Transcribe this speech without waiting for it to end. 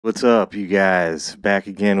What's up, you guys? Back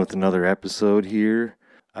again with another episode here.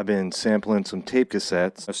 I've been sampling some tape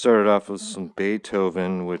cassettes. I started off with some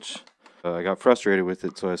Beethoven, which I got frustrated with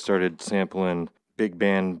it, so I started sampling Big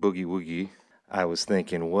Band Boogie Woogie. I was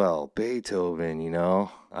thinking, well, Beethoven,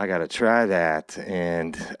 I gotta try that,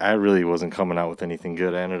 and I really wasn't coming out with anything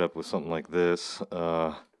good. I ended up with something like this. It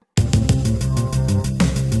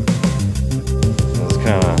was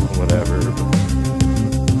kind of whatever.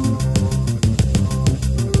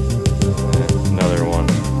 Another one.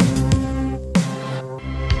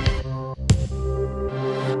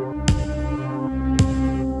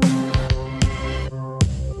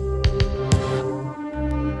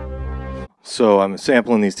 So I'm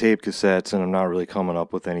sampling these tape cassettes and I'm not really coming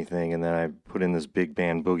up with anything, and then I put in this Big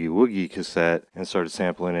Band Boogie Woogie cassette and started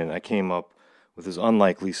sampling it, and I came up with this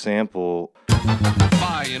unlikely sample.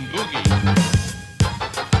 Bye and boogie.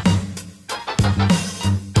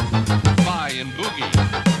 Bye and boogie.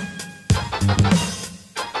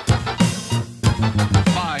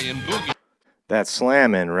 Bye and boogie. That's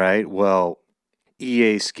slamming, right? Well,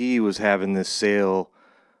 E-A-SKI was having this sale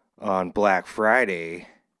on Black Friday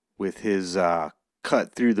with his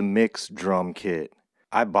cut through the mix drum kit.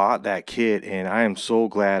 I bought that kit and I am so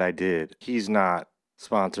glad I did. He's not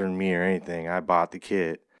sponsoring me or anything. I bought the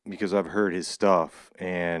kit because I've heard his stuff,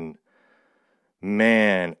 and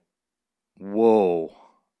man, whoa,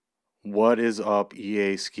 what is up,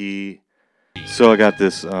 E-A-SKI? So I got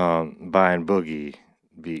this Bye and Boogie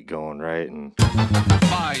beat going, right? And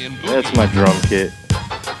that's my drum kit.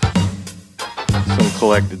 Some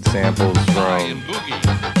collected samples from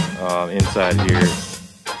inside here.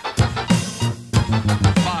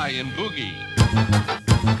 Bye and boogie.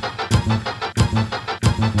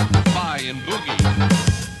 Bye and boogie.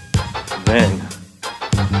 Then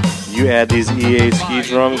you add these E-A-SKI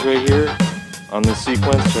drums right here on this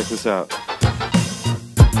sequence. Check this out.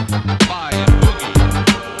 Bye and boogie.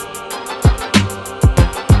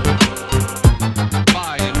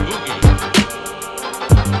 Bye and boogie.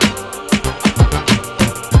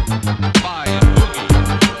 Bye and boogie.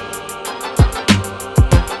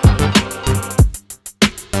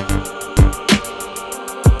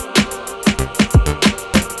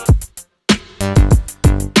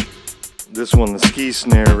 This one, the ski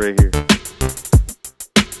snare right here.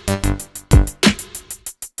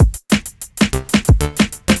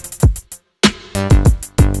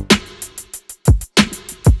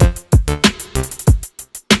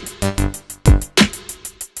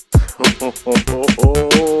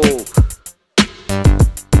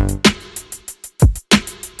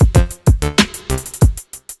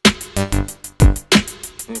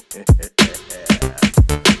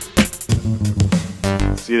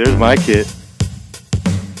 See, there's my kit.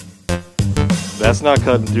 That's not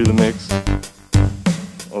cutting through the mix.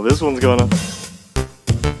 Well, this one's gonna.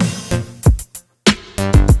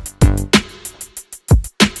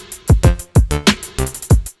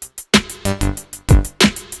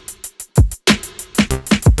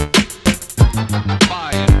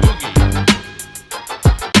 Bye and boogie.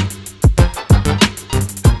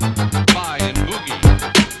 Bye and boogie.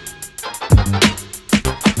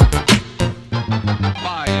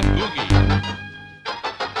 Bye and boogie.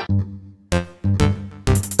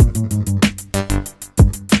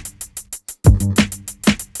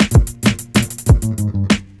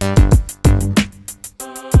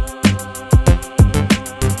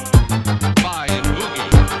 Bye and boogie.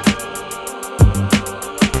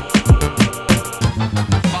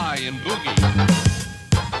 Bye and boogie.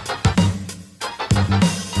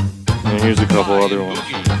 And here's a couple other ones.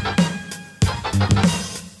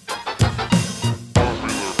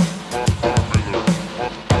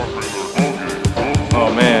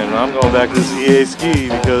 Oh man, I'm going back to this E-A-SKI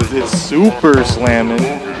because it's super slamming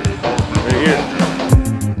right here.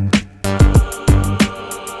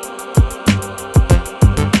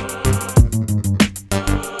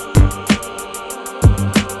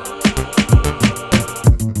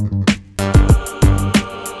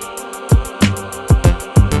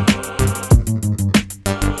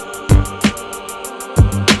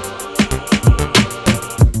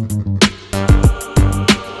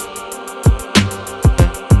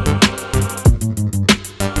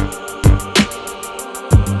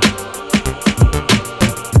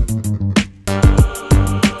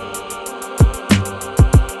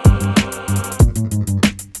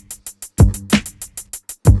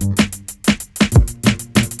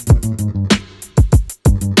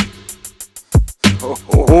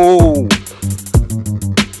 Oh!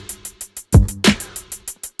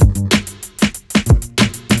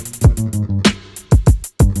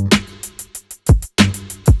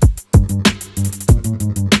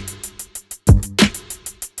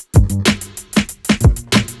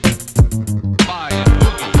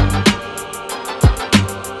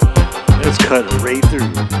 cut right through.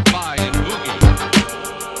 Fly and boogie.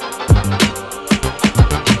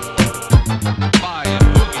 Fly and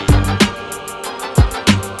boogie.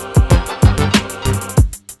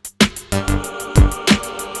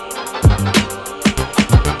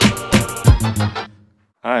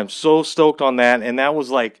 I am so stoked on that, and that was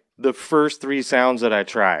like the first 3 sounds that I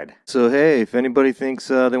tried. So hey, if anybody thinks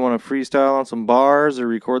they want to freestyle on some bars or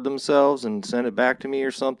record themselves and send it back to me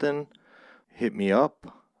or something, hit me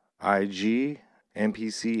up. IG,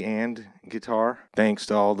 MPC, and guitar. Thanks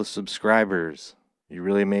to all the subscribers. You're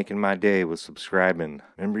really making my day with subscribing.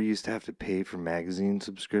 Remember you used to have to pay for magazine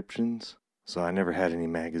subscriptions? So I never had any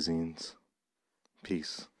magazines.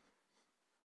 Peace.